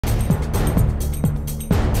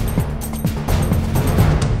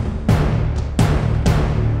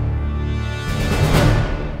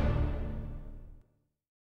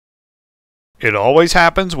It always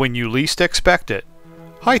happens when you least expect it.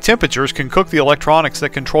 High temperatures can cook the electronics that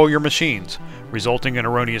control your machines, resulting in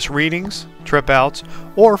erroneous readings, trip outs,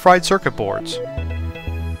 or fried circuit boards.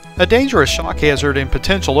 A dangerous shock hazard and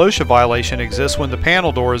potential OSHA violation exists when the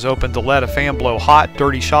panel door is open to let a fan blow hot,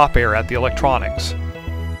 dirty shop air at the electronics.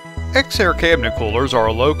 EXAIR cabinet coolers are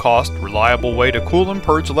a low-cost, reliable way to cool and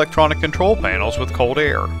purge electronic control panels with cold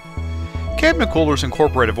air. Cabinet coolers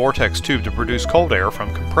incorporate a vortex tube to produce cold air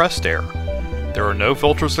from compressed air. There are no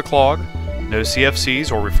filters to clog, no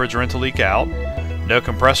CFCs or refrigerant to leak out, no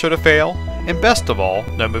compressor to fail, and best of all,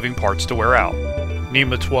 no moving parts to wear out.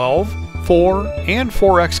 NEMA 12, 4, and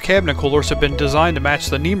 4X cabinet coolers have been designed to match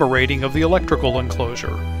the NEMA rating of the electrical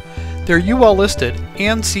enclosure. They're UL listed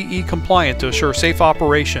and CE compliant to assure safe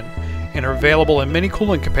operation and are available in many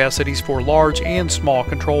cooling capacities for large and small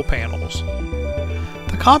control panels.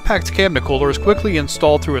 The compact cabinet cooler is quickly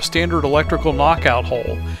installed through a standard electrical knockout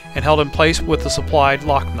hole and held in place with the supplied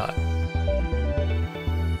lock nut.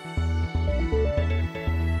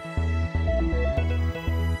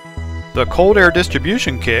 The cold air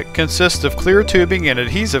distribution kit consists of clear tubing and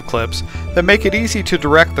adhesive clips that make it easy to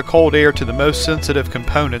direct the cold air to the most sensitive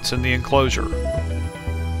components in the enclosure.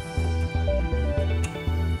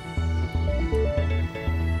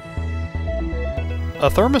 A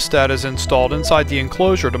thermostat is installed inside the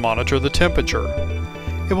enclosure to monitor the temperature.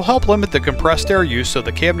 It will help limit the compressed air use so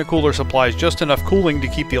the cabinet cooler supplies just enough cooling to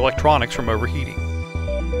keep the electronics from overheating.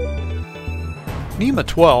 NEMA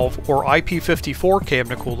 12 or IP54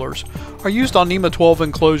 cabinet coolers are used on NEMA 12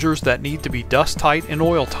 enclosures that need to be dust tight and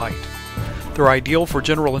oil tight. They're ideal for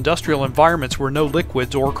general industrial environments where no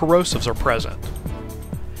liquids or corrosives are present.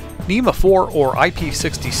 NEMA 4 or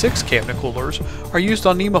IP66 cabinet coolers are used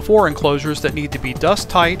on NEMA 4 enclosures that need to be dust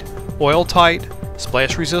tight, oil tight,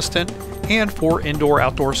 splash resistant, and for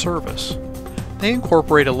indoor-outdoor service. They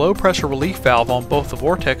incorporate a low pressure relief valve on both the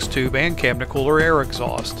vortex tube and cabinet cooler air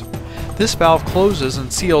exhaust. This valve closes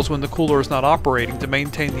and seals when the cooler is not operating to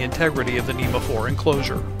maintain the integrity of the NEMA 4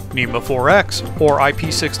 enclosure. NEMA 4X or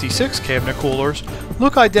IP66 cabinet coolers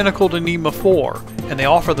look identical to NEMA 4 and they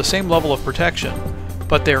offer the same level of protection,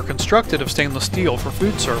 but they are constructed of stainless steel for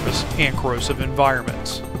food service and corrosive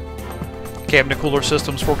environments. Cabinet cooler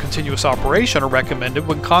systems for continuous operation are recommended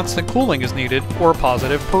when constant cooling is needed or a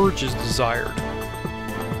positive purge is desired.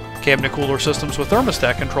 Cabinet cooler systems with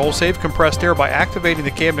thermostat control save compressed air by activating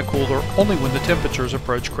the cabinet cooler only when the temperatures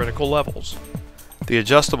approach critical levels. The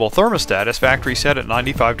adjustable thermostat is factory set at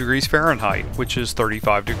 95 degrees Fahrenheit, which is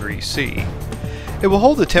 35 degrees C. It will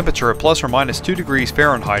hold the temperature at plus or minus 2 degrees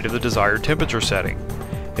Fahrenheit of the desired temperature setting.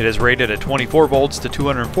 It is rated at 24 volts to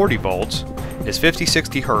 240 volts, is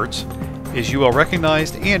 50-60 Hz, is UL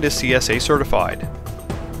recognized, and is CSA certified.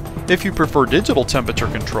 If you prefer digital temperature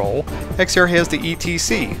control, EXAIR has the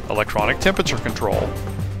ETC, Electronic Temperature Control.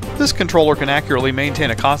 This controller can accurately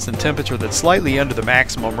maintain a constant temperature that's slightly under the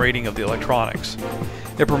maximum rating of the electronics.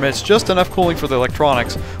 It permits just enough cooling for the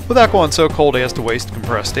electronics without going so cold as to waste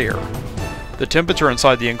compressed air. The temperature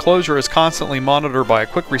inside the enclosure is constantly monitored by a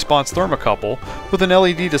quick response thermocouple with an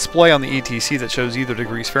LED display on the ETC that shows either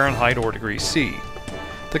degrees Fahrenheit or degrees C.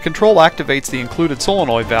 The control activates the included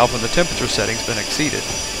solenoid valve when the temperature setting's been exceeded.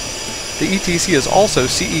 The ETC is also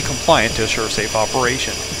CE compliant to assure safe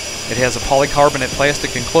operation. It has a polycarbonate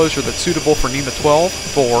plastic enclosure that's suitable for NEMA 12,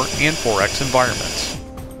 4, and 4X environments.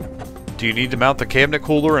 Do you need to mount the cabinet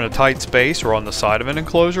cooler in a tight space or on the side of an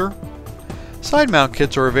enclosure? Side mount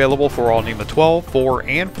kits are available for all NEMA 12, 4,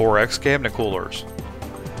 and 4X cabinet coolers.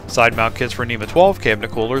 Side mount kits for NEMA 12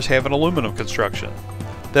 cabinet coolers have an aluminum construction.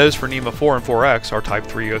 Those for NEMA 4 and 4X are Type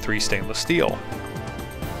 303 stainless steel.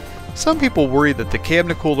 Some people worry that the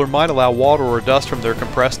cabinet cooler might allow water or dust from their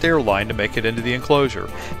compressed air line to make it into the enclosure.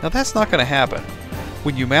 Now that's not going to happen.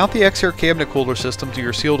 When you mount the EXAIR cabinet cooler system to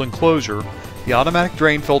your sealed enclosure, the automatic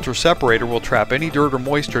drain filter separator will trap any dirt or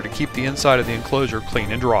moisture to keep the inside of the enclosure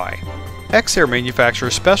clean and dry. EXAIR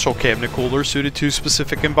manufactures special cabinet coolers suited to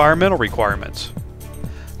specific environmental requirements.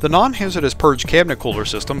 The non-hazardous Purge cabinet cooler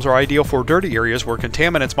systems are ideal for dirty areas where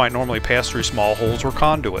contaminants might normally pass through small holes or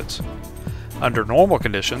conduits. Under normal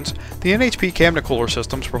conditions, the NHP cabinet cooler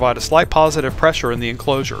systems provide a slight positive pressure in the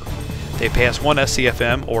enclosure. They pass 1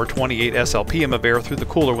 SCFM or 28 SLPM of air through the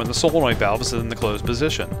cooler when the solenoid valve is in the closed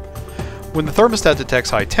position. When the thermostat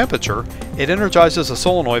detects high temperature, it energizes a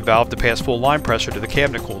solenoid valve to pass full line pressure to the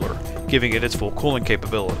cabinet cooler, giving it its full cooling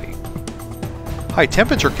capability. High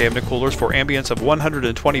temperature cabinet coolers for ambience of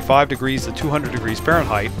 125 degrees to 200 degrees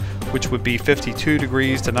Fahrenheit, which would be 52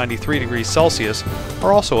 degrees to 93 degrees Celsius,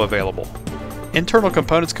 are also available. Internal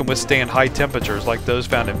components can withstand high temperatures like those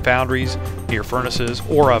found in foundries, near furnaces,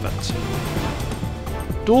 or ovens.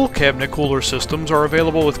 Dual cabinet cooler systems are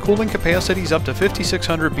available with cooling capacities up to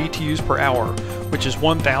 5,600 BTUs per hour, which is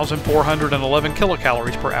 1,411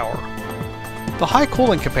 kilocalories per hour. The high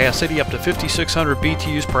cooling capacity up to 5,600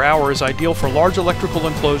 BTUs per hour is ideal for large electrical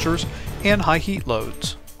enclosures and high heat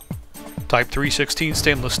loads. Type 316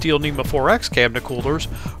 stainless steel NEMA 4X cabinet coolers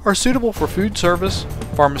are suitable for food service,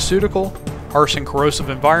 pharmaceutical, harsh and corrosive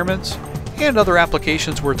environments, and other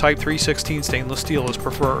applications where Type 316 stainless steel is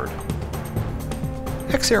preferred.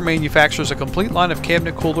 EXAIR manufactures a complete line of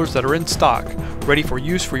cabinet coolers that are in stock, ready for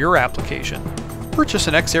use for your application. Purchase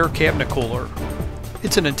an EXAIR cabinet cooler.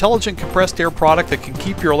 It's an intelligent compressed air product that can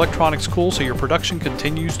keep your electronics cool so your production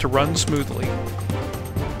continues to run smoothly.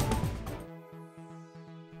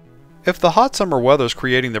 If the hot summer weather is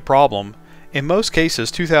creating the problem, in most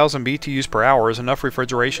cases 2,000 BTUs per hour is enough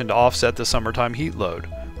refrigeration to offset the summertime heat load,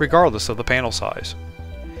 regardless of the panel size.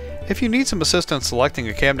 If you need some assistance selecting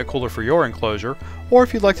a cabinet cooler for your enclosure, or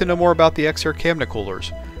if you'd like to know more about the EXAIR cabinet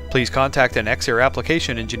coolers, please contact an EXAIR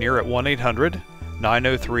application engineer at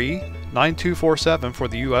 1-800-903-9247 for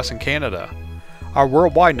the US and Canada. Our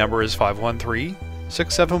worldwide number is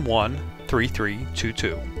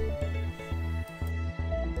 513-671-3322.